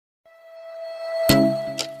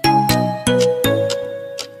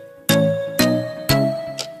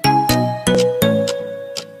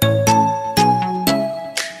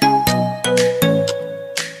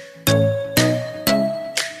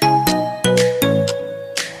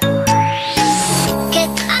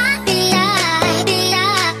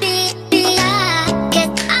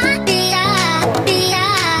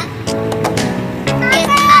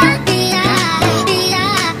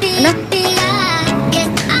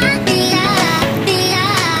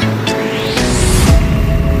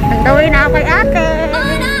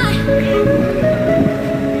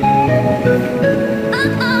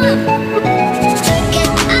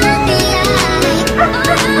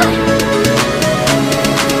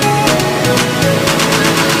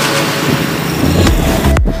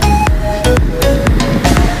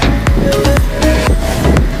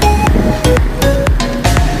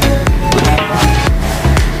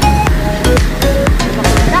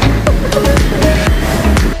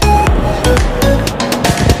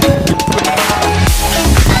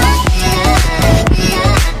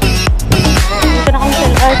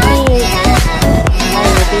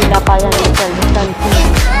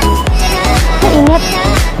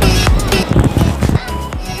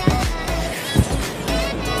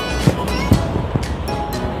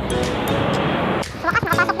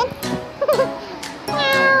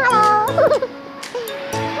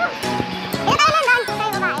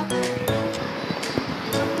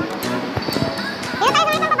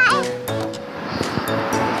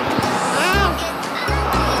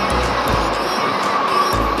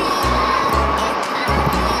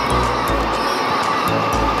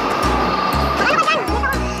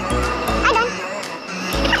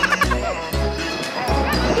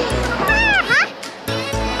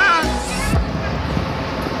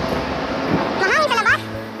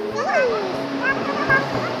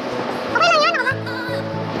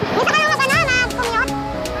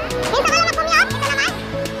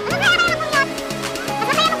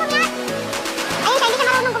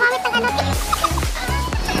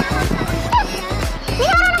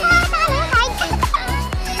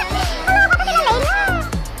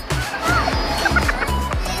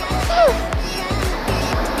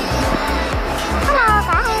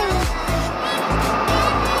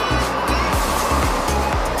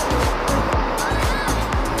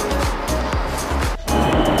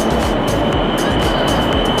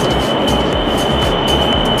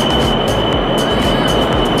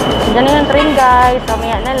rin guys.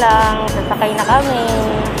 Mamaya na lang. Sasakay na kami.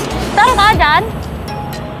 Saan ka dyan?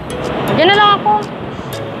 Diyan na lang ako.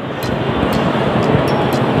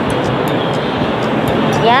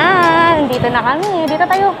 Yan. Dito na kami. Dito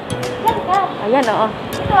tayo. Yan ka. Ayan oo.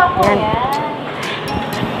 Dito ako. Yan.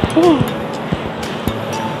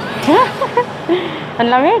 Ang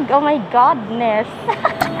lamig. Oh my godness.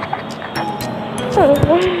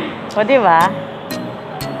 O diba?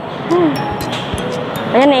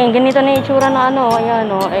 Ayan eh. Ganito na yung itsura na ano.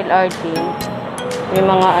 Ayan o. LRT. May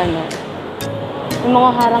mga ano. May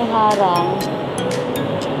mga harang-harang.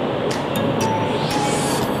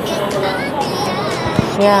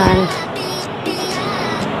 Yan.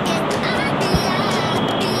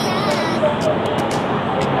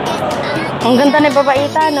 Ang ganda na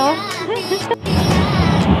babaita, no?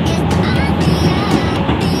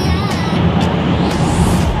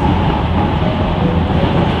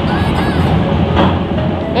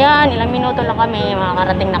 Ayan, ilang minuto lang kami.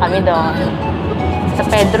 Makakarating na kami doon. Sa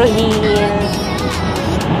Pedro Hill.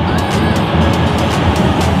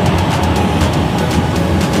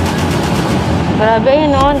 Grabe,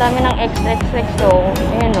 ayun o. Ang dami ng XXX o.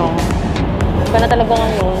 Ayun o. Iba na talaga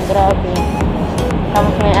ngayon. Grabe.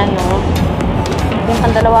 Tapos may ano. Yung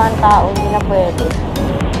pandalawang tao, hindi na pwede.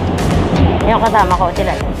 Yung kasama ko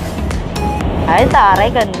sila. Ay, taray,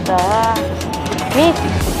 ganda. Miss!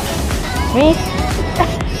 Miss!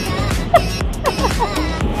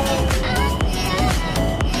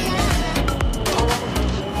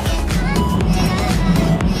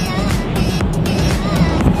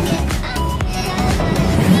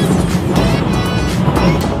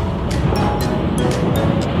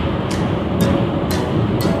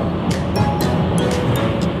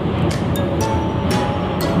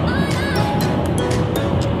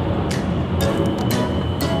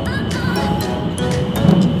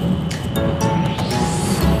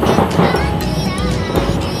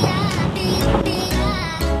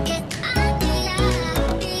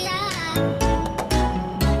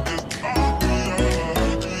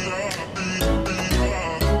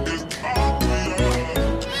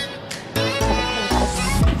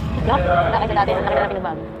 Nakay sa dati, nakita na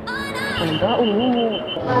pinabago. Ganda, umumu.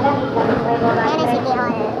 Ayan ang City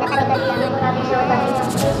Hall. Nasa likod lang.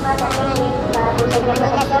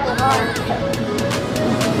 City Hall.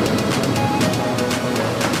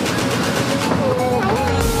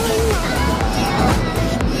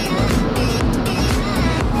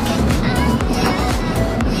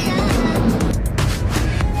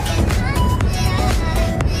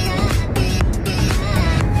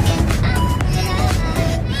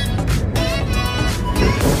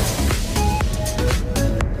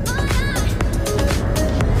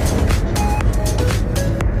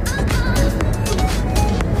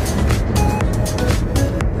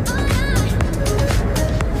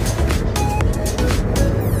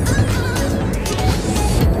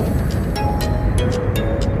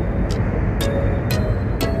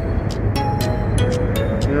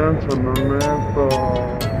 Yan sa Luneta.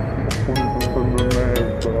 Papunta sa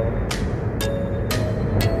Luneta.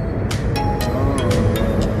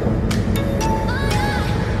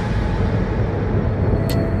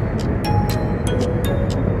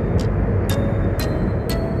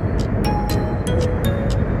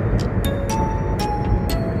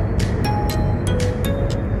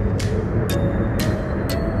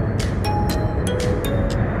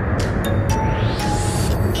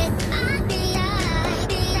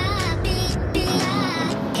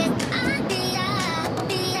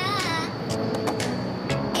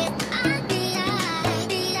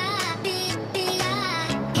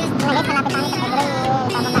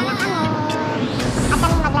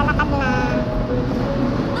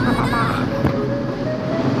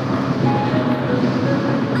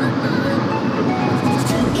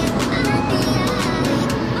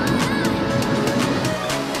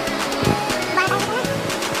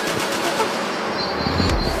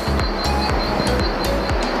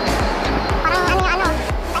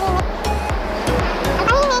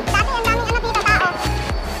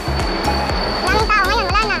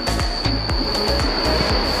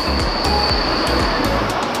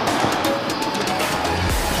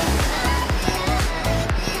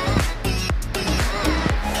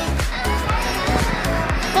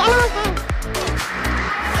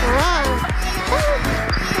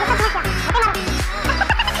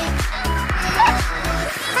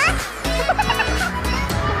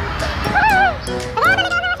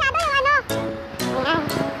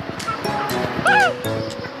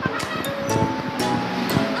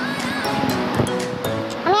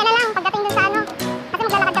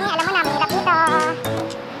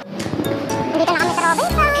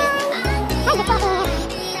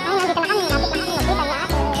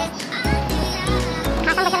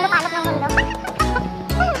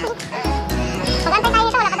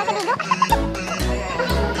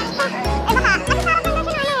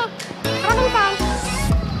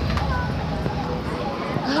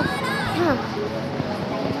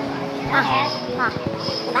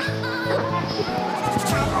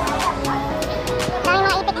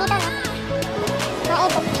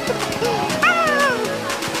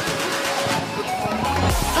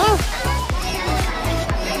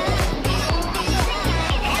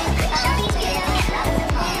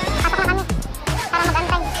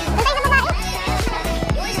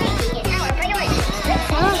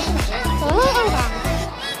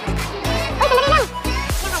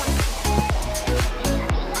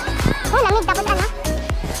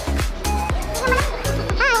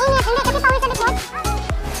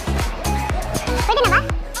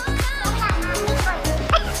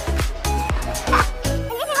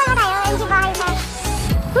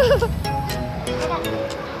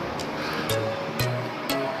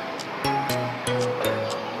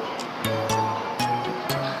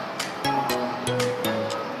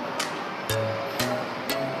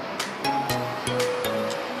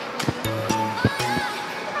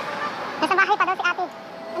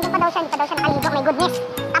 goodness.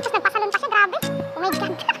 Tapos nagpasalon pa siya, grabe. Oh my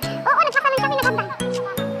God. Oo, nagpasalon siya, pinaganda.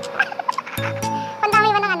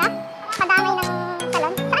 Pandamay ba ng ano? Pandamay ng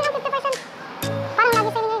salon? Saan yung 50%? Parang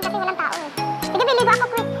nagising niya kasi walang tao eh. Sige, biligo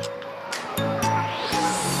ako quick.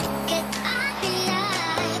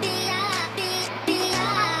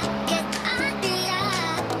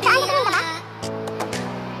 Saan dito ka ba?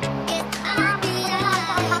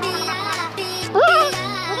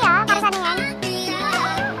 Hindi ah, para saan yan?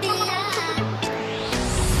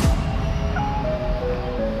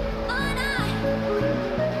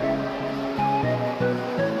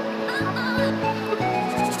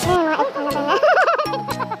 Mga ex na natin na.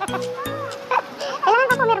 Kailangan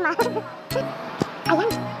ko pumirma. Ayan.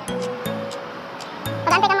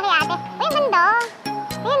 Pag-antay ka kay ate. Uy, ang ganda.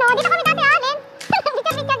 Ayan o, dito kami dati alin.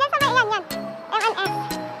 Picture-picture dyan sa may yan. MNS.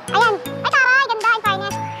 Ayan. Ay, taray, ganda, in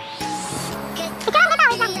fairness. Picture ang ganda,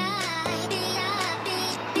 wait lang.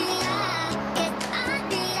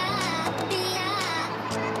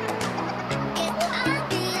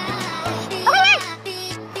 Okay na!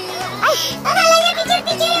 Ay, akala niya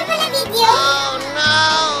picture-picture yung pala video. Oh, no!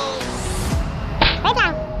 Wait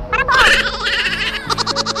lang, para po.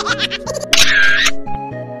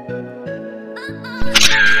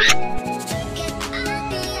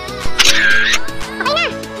 Okay na!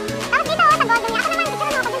 Tapos dito, sa gold niya. Ako naman,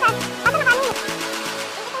 picture mo ako dun sa... Asa na kanin?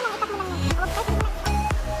 Dito lang, itak mo lang yan.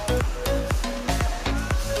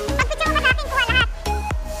 Pag picture mo sa akin, kuha lahat.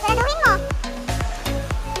 Saraduhin mo.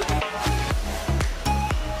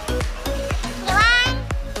 Iwan.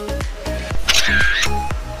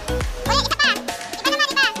 Uy, isa pa. Iba naman,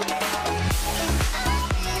 iba.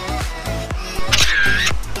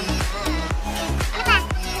 Ano pa?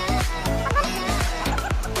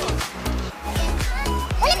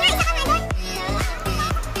 Ulit nga, isa ka nga doon.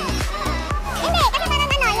 Hindi, kasi parang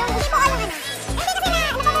ano, yung hindi mo alam ano. Hindi kasi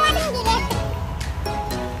nababawasan yung gilid.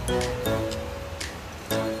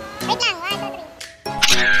 Wait lang, 1, 2, 3.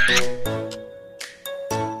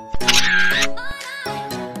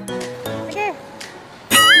 Sige.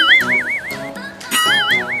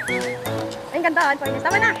 Ay, ganda. Ang fairness.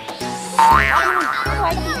 Tama na. Hindi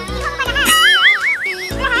ko pa lahat.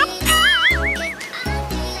 Lahat?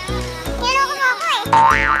 Niloko mo ako eh.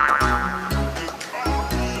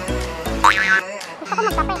 Gusto ko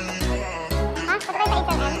magkape. Ha? Gusto kayo sa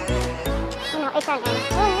H&M? Ano? H&M?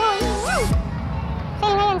 Yun.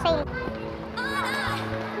 Sale ngayon, sale.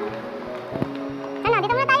 Ano?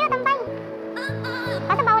 Dito muna tayo, tambay.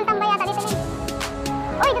 Kaso bawal tambay yata dito yun.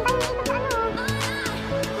 Uy, doon tayo nakikita sa ano.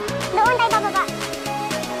 Doon tayo bababa.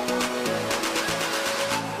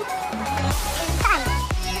 Saan?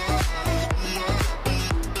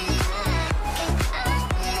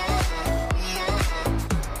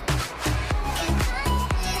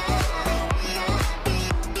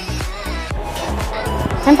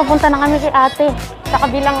 Ayun, papunta na kami kay ate. Sa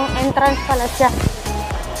kabilang entrance pala siya.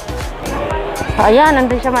 So, ayan,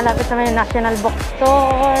 nandun siya malapit sa may National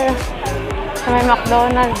Bookstore. Sa may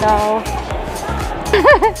McDonald's daw.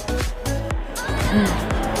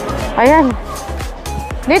 Ayan.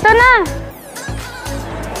 Dito na.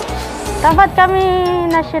 Tapat kami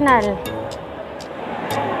National.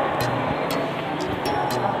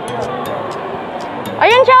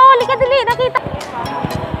 Ayan siya, oh. Lika, dali. Nakita.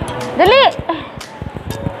 Dali.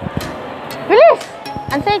 Bilis.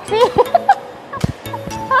 Ang sexy.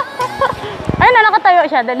 Ayun na, nakatayo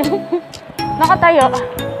siya. Dali. Nakatayo.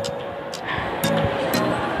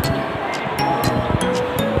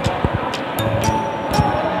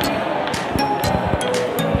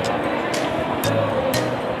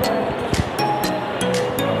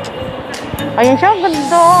 Ayun siya,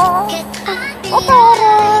 ganda. Oh,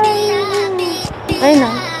 taray. Ayun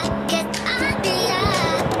na.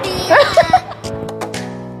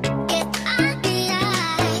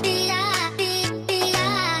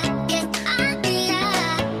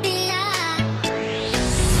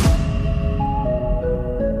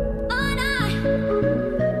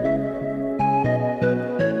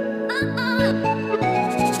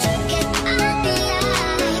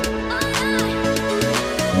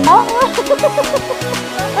 Oh.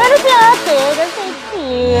 Pero si ate, kasi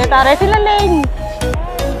sexy. Taray sila Leng.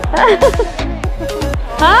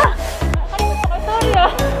 Ha?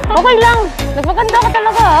 Okay lang. Nagpaganda ka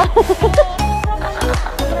talaga.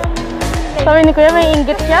 Sabi ni Kuya, may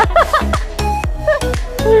inggit siya.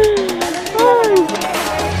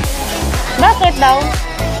 Bakit daw?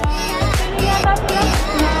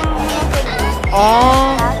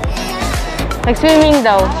 Oh. Nag-swimming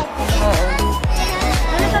daw. Oo.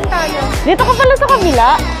 Dito ka pala sa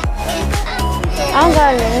kabila? Ah,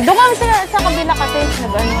 galing. Doon kami sa kabila kasi.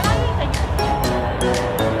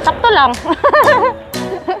 Sakto lang.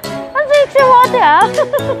 Ang sexy mo ate ah.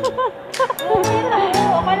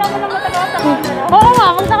 Okay lang mo na matagawa sa camera. Oo nga,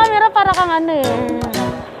 kung sa camera para kang ano eh.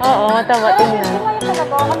 Oo, mataba tingnan. Hindi mo yung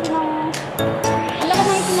talaga kasi nang... Wala ka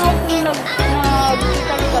nang sinahit ko yung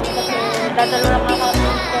nag-bisita ko kasi dadalo lang ako sa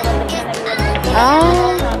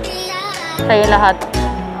Sa'yo lahat.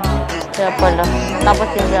 Kaya pala. Tapos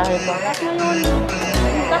yung biyahe ko.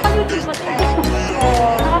 Kaka-YouTube ba ito?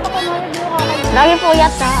 Nakapapanood yung kaka-YouTube. Lagi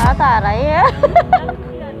puyat na, taray.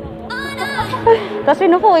 Tapos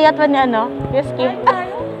pinupuyat pa niya, no? Yung skip.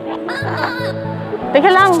 Teka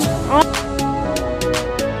lang.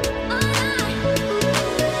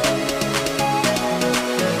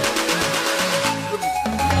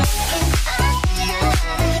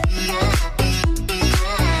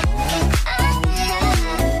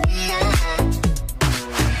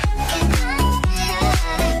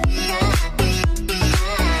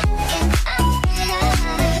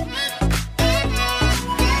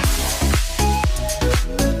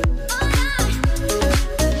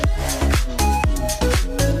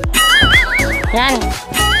 Yan.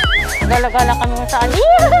 Gala-gala kami saan.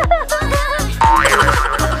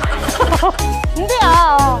 Hindi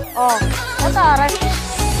ah. Oh. Mataray.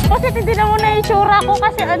 Kasi hindi na muna yung tsura ko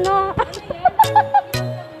kasi ano.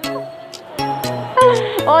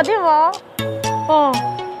 Oh, di ba? Oh.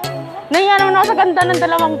 Nahiya naman ako sa ganda ng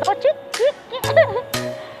dalawang to. Chik, chik, chik.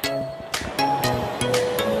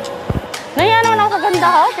 Nahiya naman ako sa ganda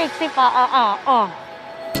ko. Sexy pa.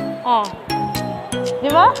 Oh. Di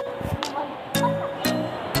ba?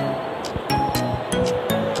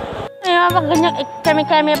 Pag ganyan,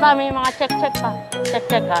 kemi-kemi pa, may mga check-check pa.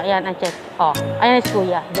 Check-check ah, ayan ang check. Oh, ayan si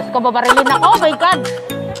kuya. Diyos ko, babarilin ako. Oh my God!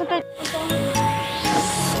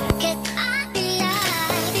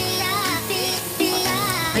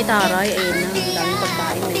 Ay, taray. Ayun na. Ang daming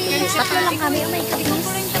pagkain. Tatlo lang kami. Oh my goodness.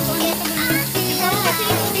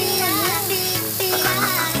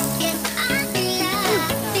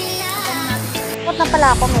 Takot na pala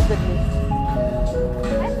ako. My goodness.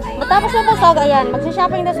 Matapos na pasog, ayan,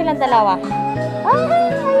 magsha-shopping na silang dalawa.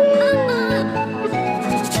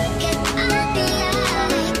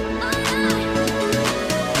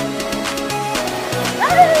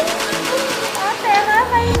 Ate,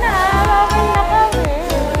 mamay na kami.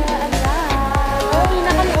 Uwi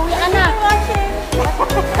na kami, uwi ka na.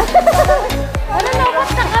 Ano na, what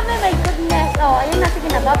na kami, my goodness. Oh, ayun na, sige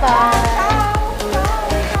na, bye-bye.